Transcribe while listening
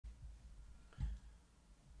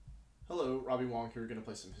Hello, Robbie Wong here. We're going to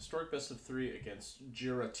play some Historic Best of 3 against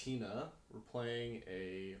Giratina. We're playing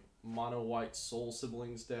a mono white Soul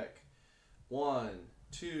Siblings deck. 1,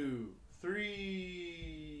 2,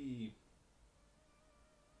 3.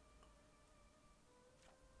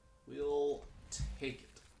 We'll take it.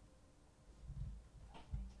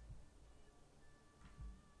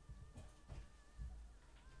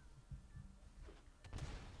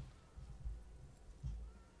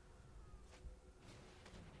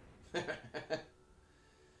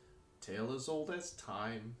 Tale as old as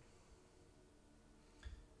time.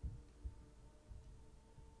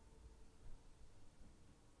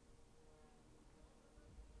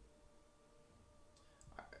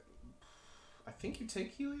 I think you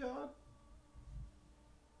take Heliod?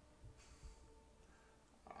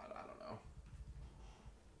 I don't know.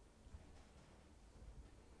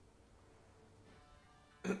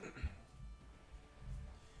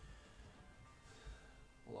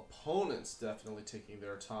 Well, opponent's definitely taking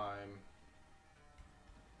their time.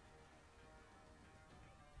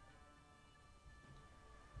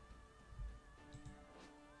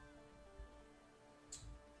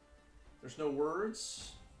 There's no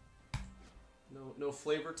words? No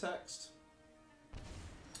flavor text?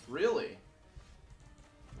 Really?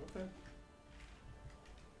 Okay.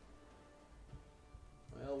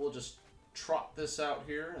 Well, we'll just trot this out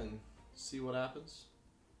here and see what happens.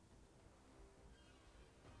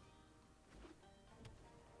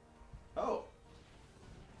 Oh.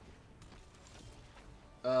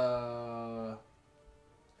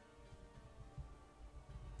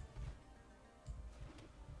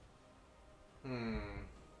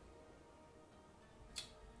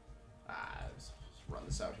 Let's run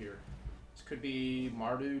this out here. This could be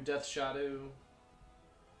Mardu Death Shadow.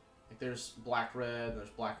 Like there's black-red, there's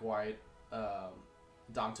black-white.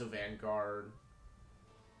 Danto Vanguard.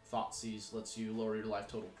 Thoughtseize lets you lower your life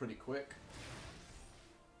total pretty quick.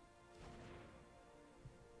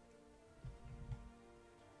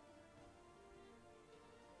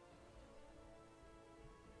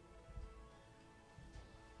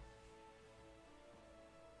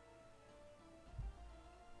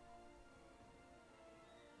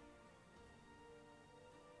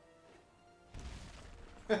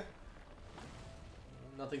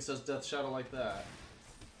 Nothing says Death Shadow like that.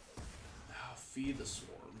 Oh, feed the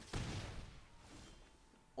Swarm.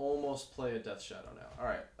 Almost play a Death Shadow now.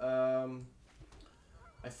 Alright,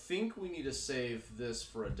 I think we need to save this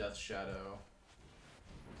for a Death Shadow.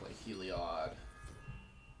 Play Heliod.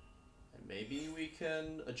 And maybe we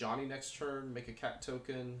can Ajani next turn, make a cat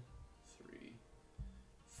token. 3,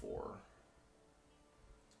 4.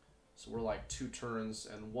 So we're like 2 turns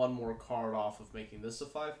and 1 more card off of making this a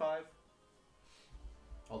 5/5.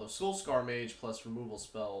 Although Soul Scar Mage plus removal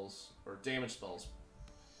spells, or damage spells,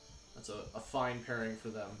 that's a fine pairing for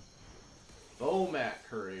them. Bomat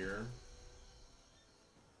Courier.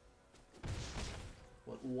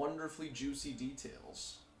 What wonderfully juicy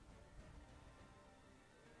details.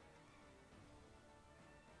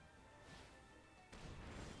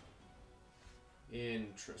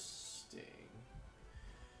 Interesting.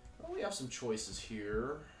 Well, we have some choices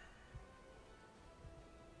here.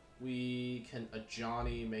 We can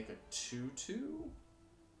Ajani make a 2/2.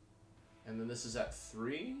 And then this is at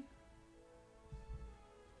 3.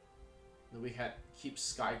 Then we had keep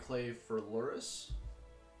Skyclave for Luris.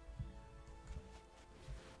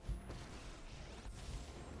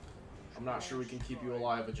 I'm not sure we can keep you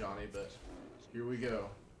alive, Ajani, but here we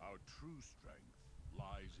go. Our true strength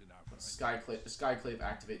lies in our Skyclave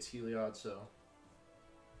activates Heliod, so.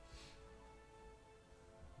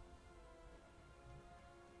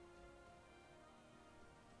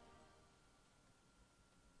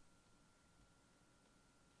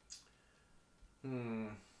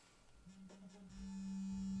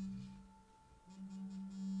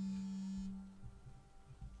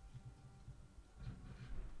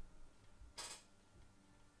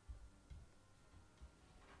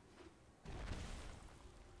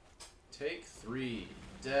 Take 3.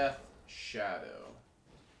 Death Shadow.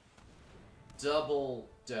 Double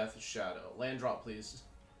Death Shadow. Land drop, please.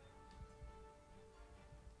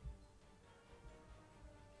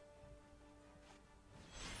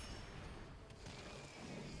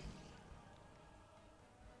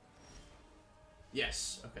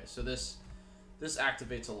 Yes. Okay, so this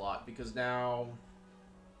activates a lot because now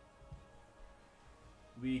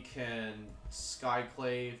we can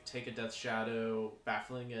Skyclave, take a Death Shadow,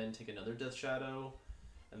 Baffling End, take another Death Shadow,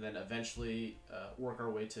 and then eventually work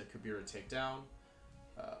our way to Kabira Takedown.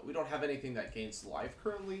 We don't have anything that gains life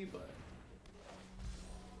currently, but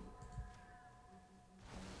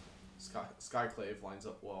Skyclave lines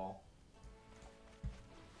up well.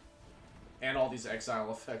 And all these exile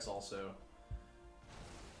effects also.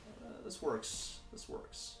 This works. This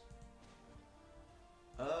works.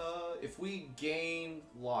 If we gain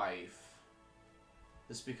life,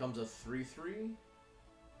 this becomes a 3/3.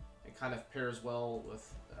 It kind of pairs well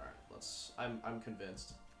with. All right, let's. I'm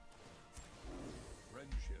convinced.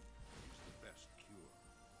 Friendship is the best cure.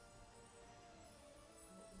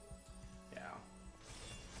 Yeah.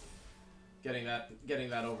 Getting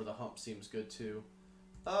that over the hump seems good too.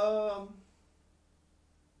 I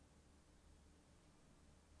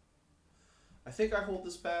think I hold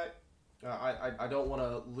this back. I don't want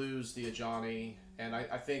to lose the Ajani, and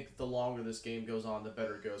I think the longer this game goes on, the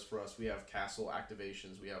better it goes for us. We have castle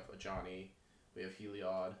activations, we have Ajani, we have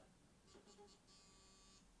Heliod.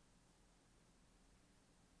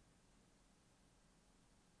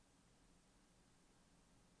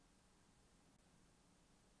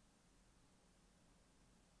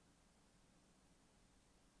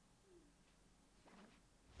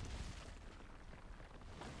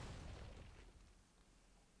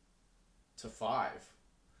 To 5.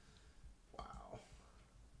 Wow.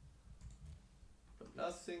 But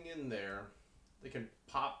nothing in there. They can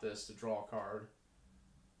pop this to draw a card.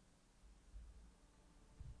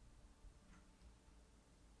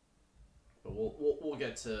 But we'll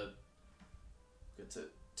get to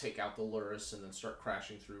take out the Lurrus and then start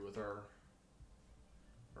crashing through with our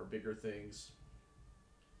bigger things.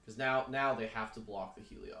 Because now they have to block the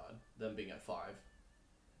Heliod, them being at 5.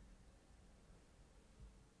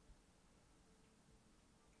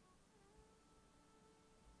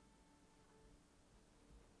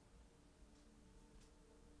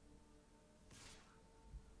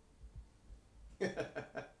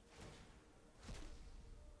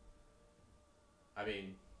 I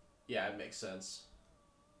mean, yeah, it makes sense.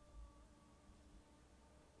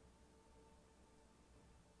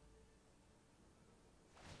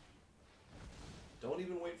 Don't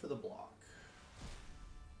even wait for the block.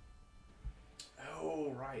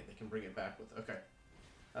 Oh, right. They can bring it back with... Okay.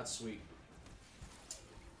 That's sweet.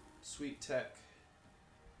 Sweet tech.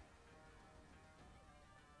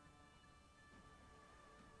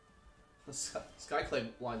 Skyclave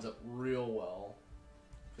lines up real well.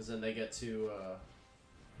 Because then they get to...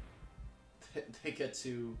 they get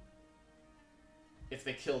to... If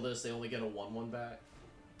they kill this, they only get a 1/1 back.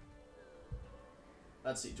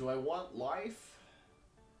 Let's see. Do I want life?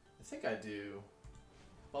 I think I do.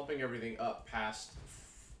 Bumping everything up past...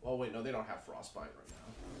 Oh, wait, no, they don't have Frostbite right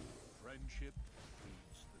now. Friendship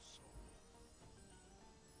feeds the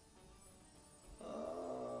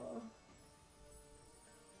soul.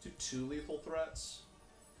 Do 2 lethal threats.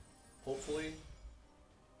 Hopefully.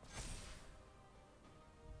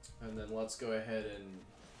 And then let's go ahead and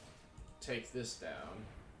take this down.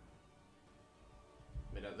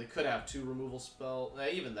 I mean, they could have 2 removal spell.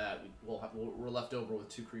 Even that, we're left over with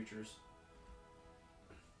 2 creatures.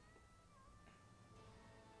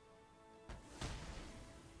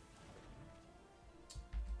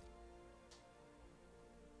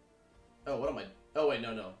 Oh, what am I? Oh wait,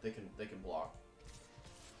 no, they can block.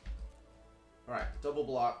 All right, double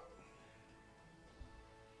block.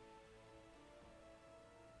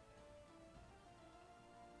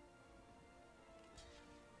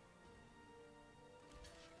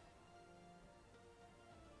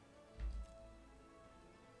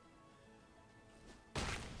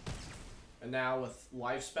 And now with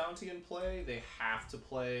Life's Bounty in play, they have to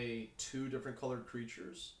play 2 different colored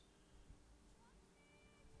creatures.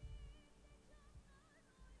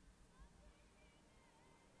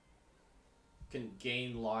 Can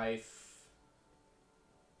gain life.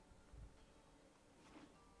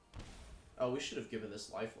 Oh, we should have given this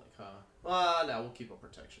lifelink, huh? No, we'll keep up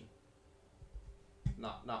protection.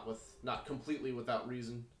 Not completely without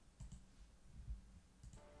reason.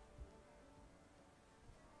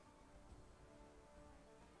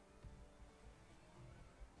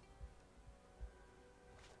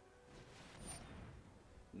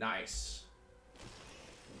 Nice.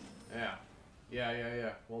 Yeah.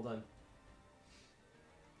 Well done.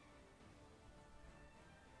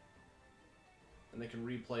 And they can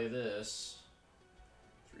replay this.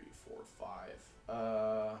 3, 4,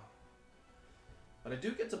 5. But I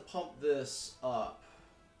do get to pump this up.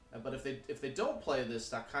 But if they don't play this,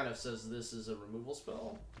 that kind of says this is a removal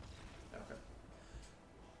spell. Okay.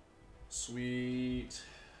 Sweet.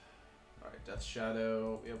 Alright, Death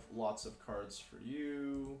Shadow. We have lots of cards for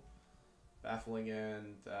you. Baffling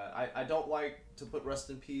End. I don't like to put Rest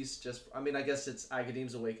in Peace. Just, I mean, I guess it's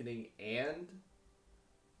Agadim's Awakening and...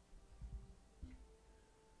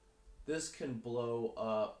 This can blow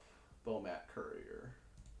up Bomat Courier.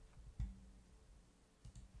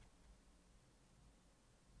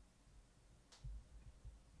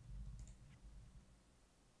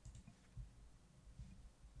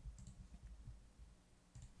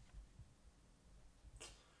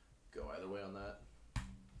 way on that.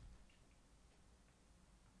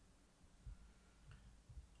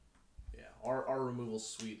 Yeah, our removal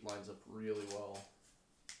suite lines up really well.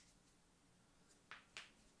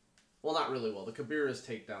 Well, not really well. The Kabira's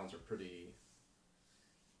takedowns are pretty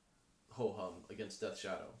ho-hum against Death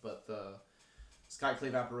Shadow, but the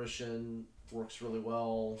Skyclave Apparition works really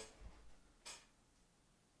well.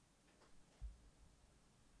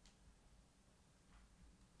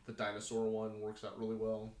 The dinosaur one works out really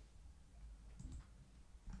well.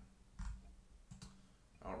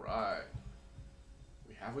 Alright.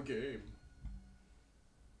 We have a game.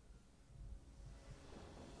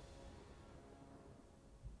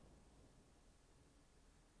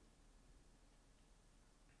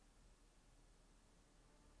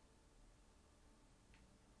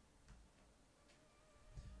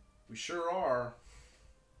 We sure are.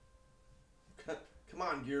 Come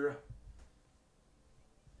on, Gira.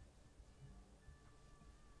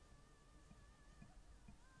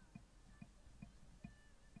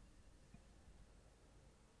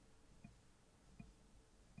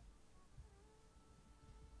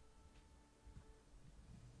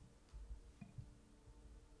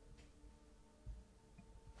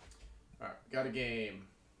 Alright, got a game.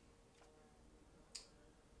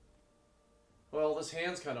 Well, this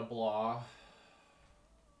hand's kind of blah.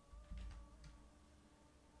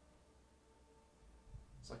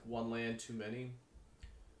 It's like one land too many.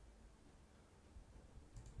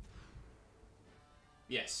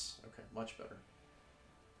 Yes. Okay, much better.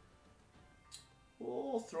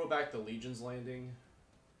 We'll throw back the Legion's Landing.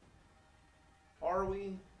 Are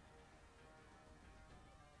we?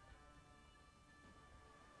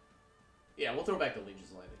 Yeah, we'll throw back the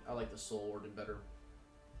Legion's Landing. I like the Soul Warden better.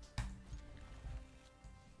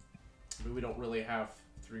 But we don't really have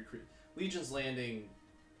 3 Legion's Landing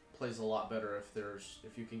plays a lot better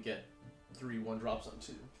if you can get 3 1-drops on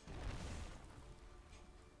 2.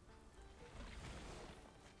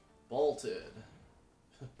 Bolted.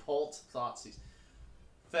 Bolt Thoughtseize.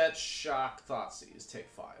 Fetch, Shock, Thoughtseize. Take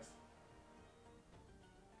 5.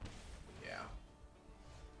 Yeah.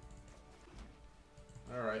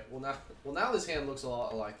 Alright, well now this hand looks a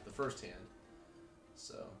lot like the first hand.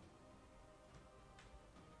 So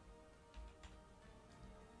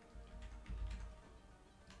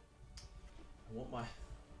I want my...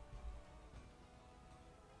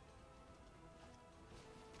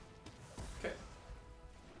 Okay.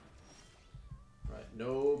 Right,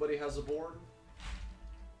 nobody has a board.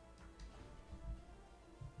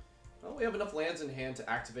 Well, we have enough lands in hand to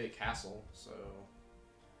activate Castle, so...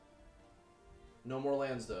 No more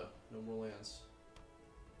lands, though. No more lands.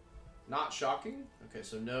 Not shocking. Okay,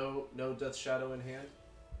 so no Death Shadow in hand.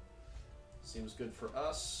 Seems good for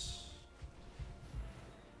us.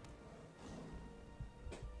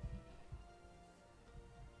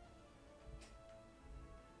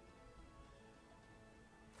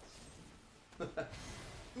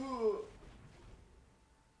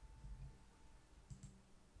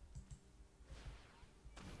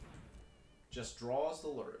 Just draws the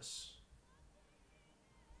Luris.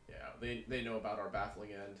 Yeah, they know about our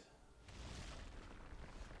Baffling End.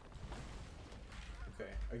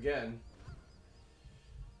 Okay, again.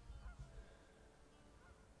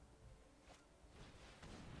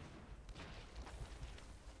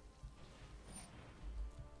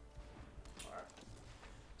 Alright.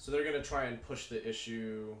 So they're going to try and push the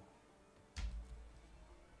issue.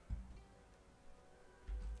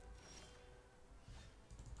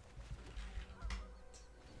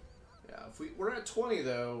 If we're at 20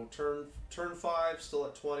 though, turn 5, still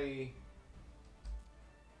at 20.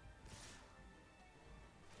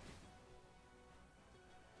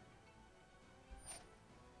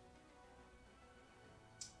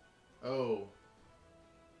 Oh.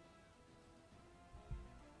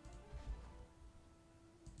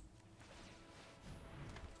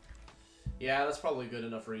 Yeah, that's probably good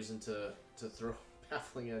enough reason to throw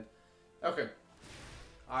Baffling End. Okay.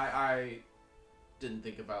 I didn't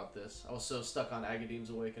think about this. I was so stuck on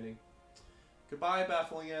Agadeem's Awakening. Goodbye,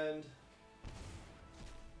 Baffling End.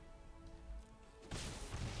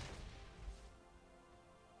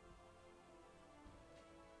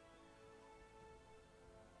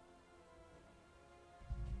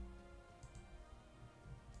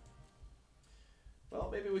 Well,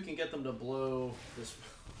 maybe we can get them to blow this.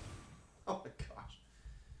 Oh my gosh.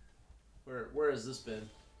 Where has this been?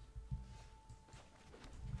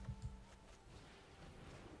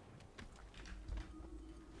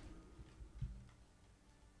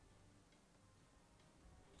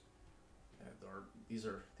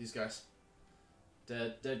 These guys.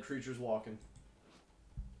 Dead creatures walking.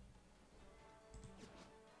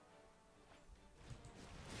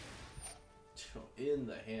 in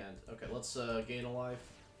the hand. Okay, let's gain a life.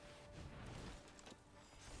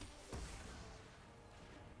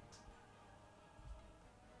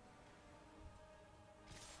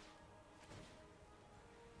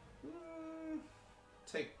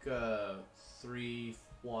 Take 3,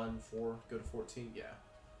 1, 4, go to 14. Yeah.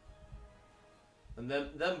 And then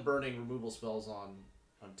them burning removal spells on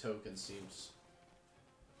tokens seems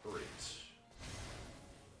great.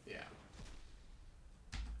 Yeah.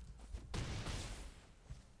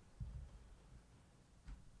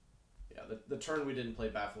 Yeah, the turn we didn't play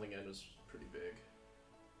Baffling End was pretty big.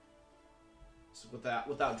 So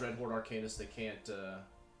without Dreadhorde Arcanist, they can't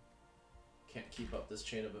keep up this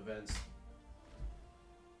chain of events.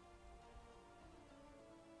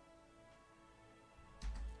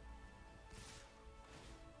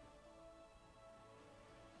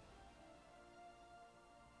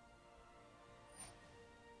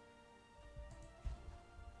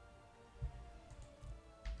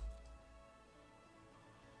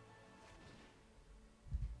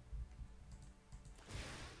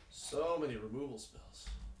 So many removal spells.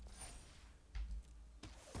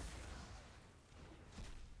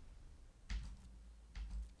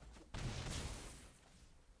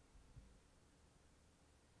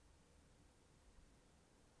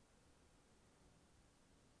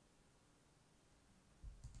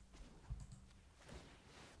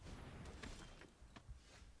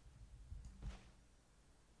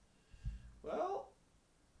 Well,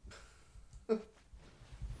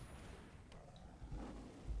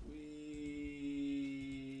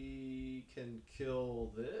 we can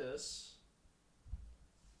kill this.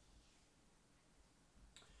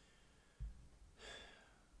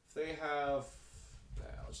 If they have... Nah,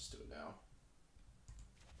 let's just do it now.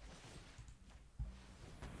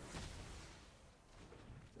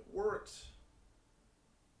 It worked.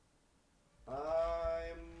 Well,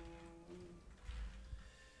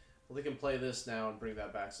 they can play this now and bring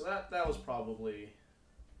that back. So that was probably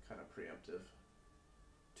kind of preemptive.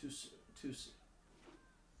 Too soon. Too soon.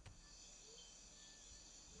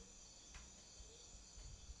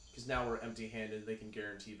 Because now we're empty-handed. They can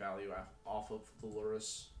guarantee value off of the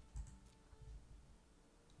Lurrus.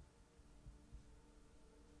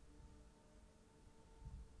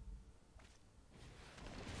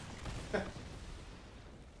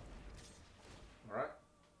 Alright.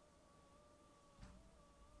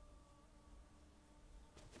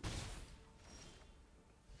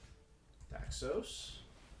 Daxos.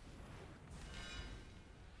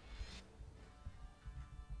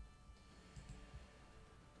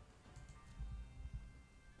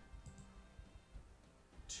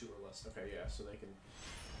 Two or less. Okay, yeah, so they can...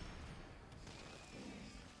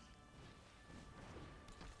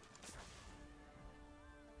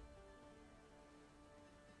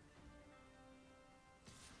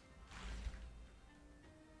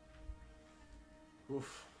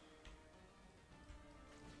 Oof.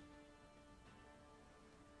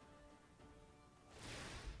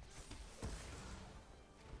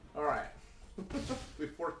 All right.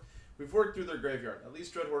 we've worked through their graveyard. At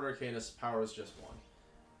least Dreadhorde Arcanist power is just one.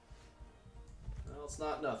 Well, it's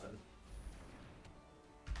not nothing.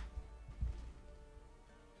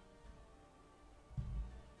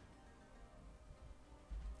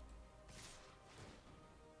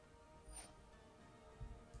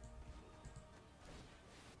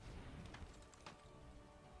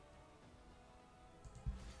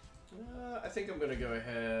 I think I'm going to go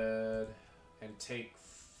ahead and take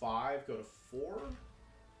 5, go to 4.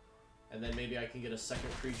 And then maybe I can get a second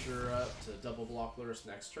creature up to double block Lurrus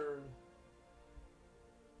next turn.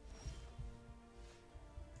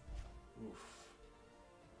 Oof.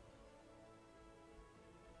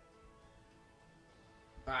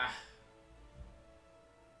 Ah.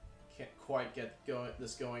 Can't quite get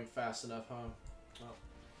this going fast enough, huh? Well.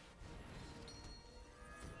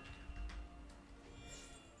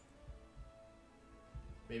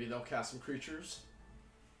 Maybe they'll cast some creatures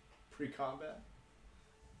pre-combat.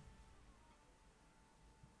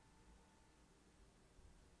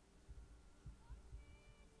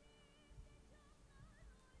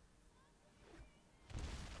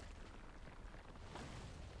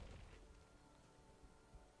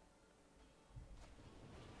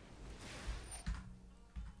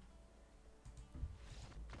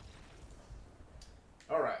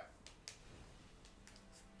 All right.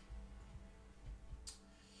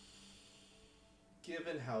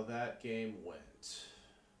 Given how that game went,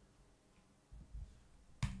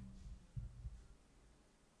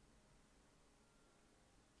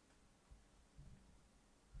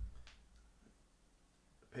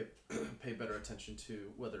 pay better attention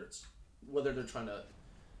to whether they're trying to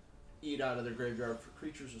eat out of their graveyard for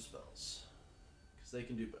creatures or spells, because they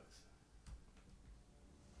can do both.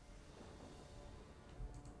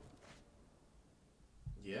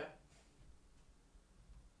 Yeah.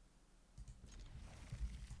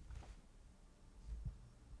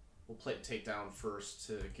 We'll play Takedown first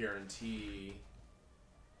to guarantee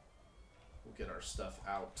we'll get our stuff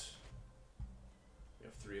out. We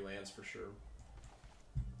have 3 lands for sure.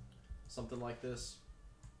 Something like this.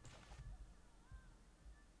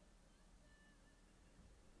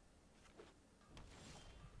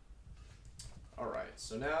 Alright,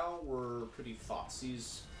 so now we're pretty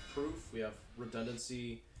Thoughtseize proof. We have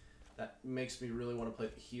redundancy. That makes me really want to play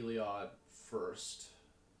the Heliod first.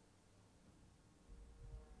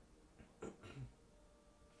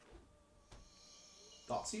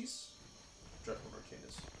 Thoughtseize? Dreadful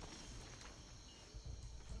Arcanus.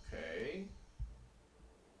 Okay.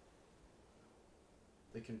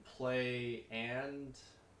 They can play and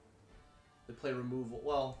they play removal.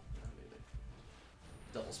 Well, I mean,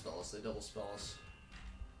 they double spell us. They double spell us.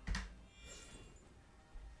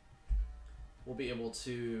 We'll be able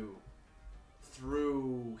to,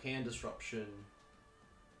 through hand disruption,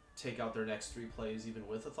 take out their next 3 plays even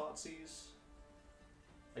with a Thoughtseize.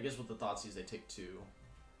 I guess with the Thoughtseize they take 2.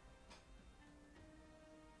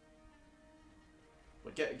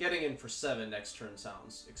 But getting in for 7 next turn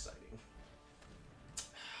sounds exciting.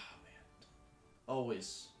 Oh, man.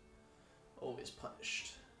 Always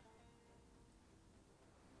punished.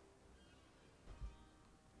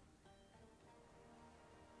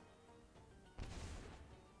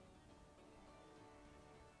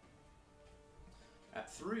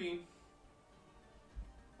 At 3,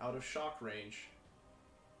 out of shock range.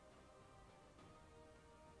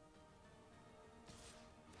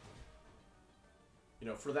 You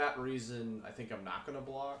know, for that reason, I think I'm not going to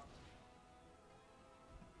block.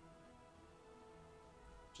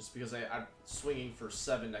 Just because I'm swinging for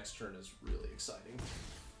 7 next turn is really exciting.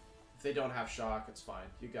 If they don't have shock, it's fine.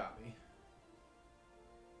 You got me.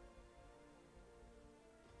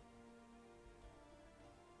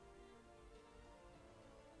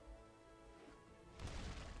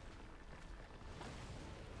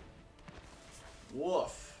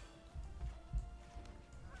 Woof.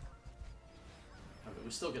 I mean,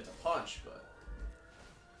 we still get to punch, but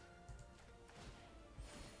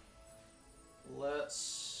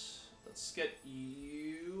let's get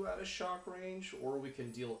you out of shock range, or we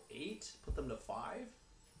can deal 8, put them to 5.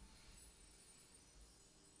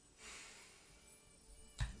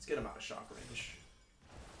 Let's get them out of shock range.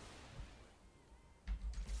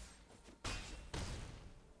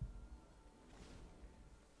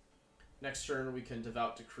 Next turn, we can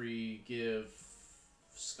Devout Decree, give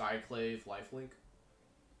Skyclave lifelink.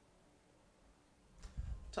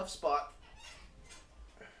 Tough spot.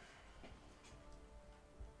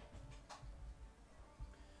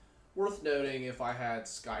 Worth noting, if I had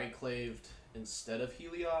Skyclaved instead of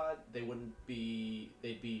Heliod,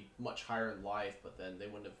 they'd be much higher in life, but then they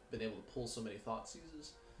wouldn't have been able to pull so many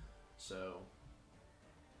Thoughtseizes. So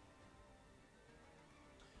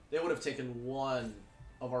they would have taken 1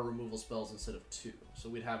 of our removal spells instead of 2. So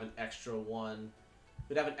we'd have an extra 1.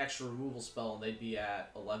 We'd have an extra removal spell and they'd be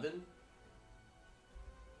at 11.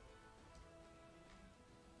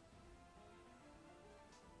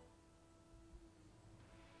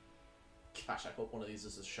 Gosh, I hope one of these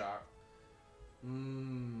is a shock.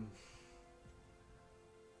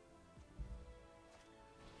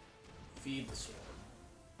 Feed the sword.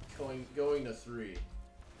 Going to 3.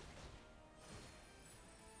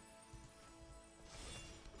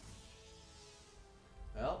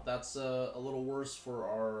 Well, that's a little worse for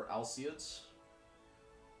our Alseids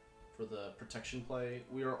for the protection play.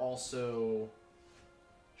 We are also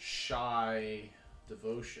shy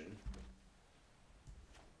devotion.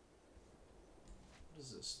 What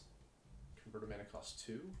is this? Convert a mana cost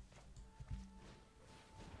 2?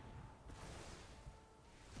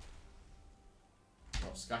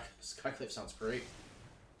 Oh, Skyclave sounds great.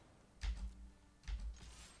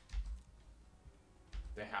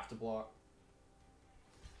 They have to block.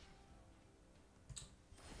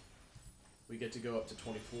 We get to go up to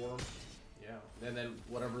 24. Yeah. And then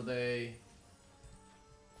whatever they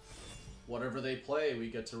play, we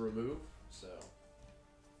get to remove. So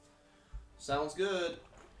sounds good.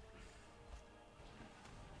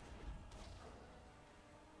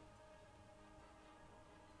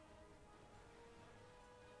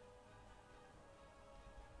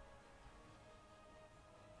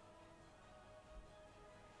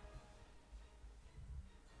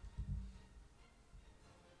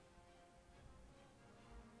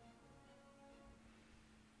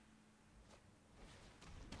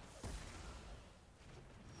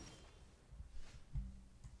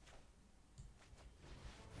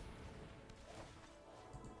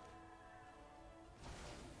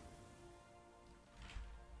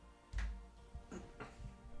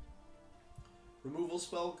 Removal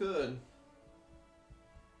spell, good.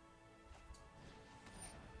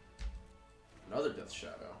 Another Death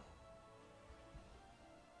Shadow.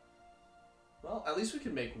 Well, at least we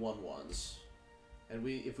can make 1/1s. And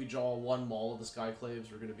if we draw one Maul of the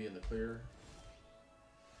Skyclaves, we're going to be in the clear.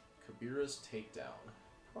 Kabira's Takedown.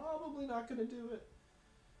 Probably not going to do it.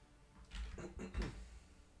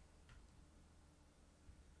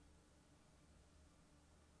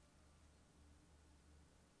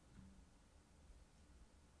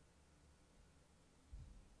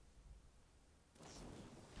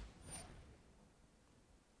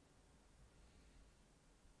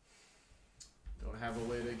 Don't have a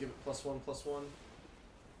way to give it +1/+1.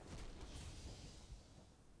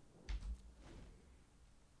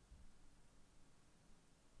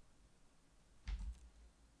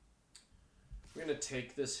 We're going to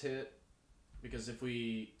take this hit, because if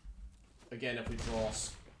we draw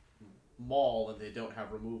Maul and they don't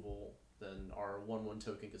have removal, then our 1/1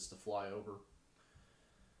 token gets to fly over.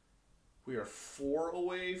 We are 4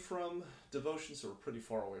 away from Devotion, so we're pretty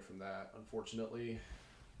far away from that, unfortunately.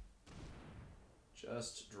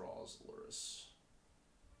 Just draws Lurrus.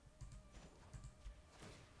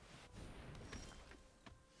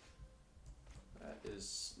 That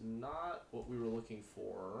is not what we were looking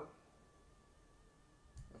for.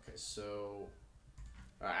 Okay, so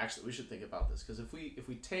actually we should think about this, because if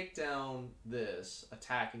we take down this,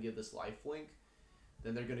 attack and give this lifelink,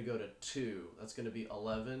 then they're going to go to 2. That's going to be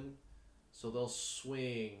 11. So they'll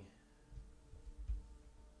swing.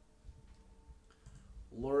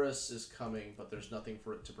 Lurrus is coming, but there's nothing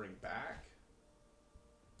for it to bring back.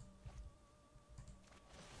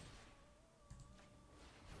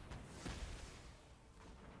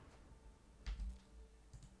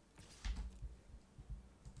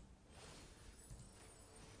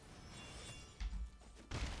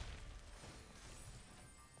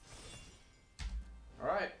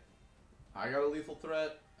 Alright. I got a lethal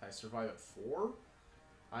threat. I survive at 4.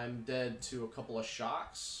 I'm dead to a couple of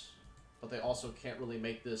shocks, but they also can't really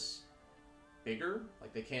make this bigger.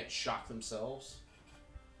 Like, they can't shock themselves.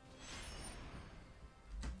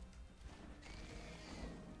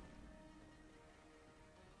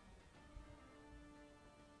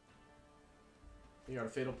 You got a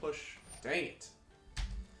fatal push? Dang it.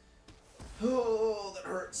 Oh, that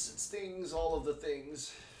hurts. It stings, all of the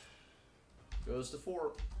things. Goes to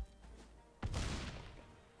 4.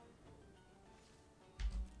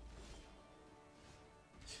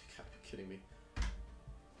 Kidding me.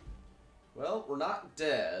 Well, we're not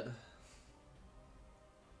dead,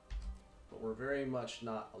 but we're very much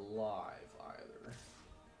not alive either.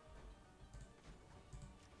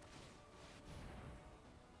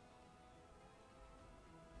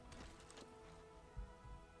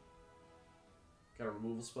 Got a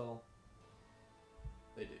removal spell?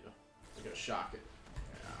 They do. They're gonna shock it.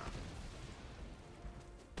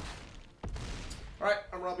 Yeah. Alright,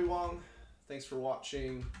 I'm Robbie Wong. Thanks for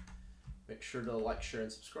watching. Make sure to like, share,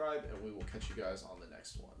 and subscribe, and we will catch you guys on the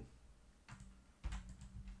next one.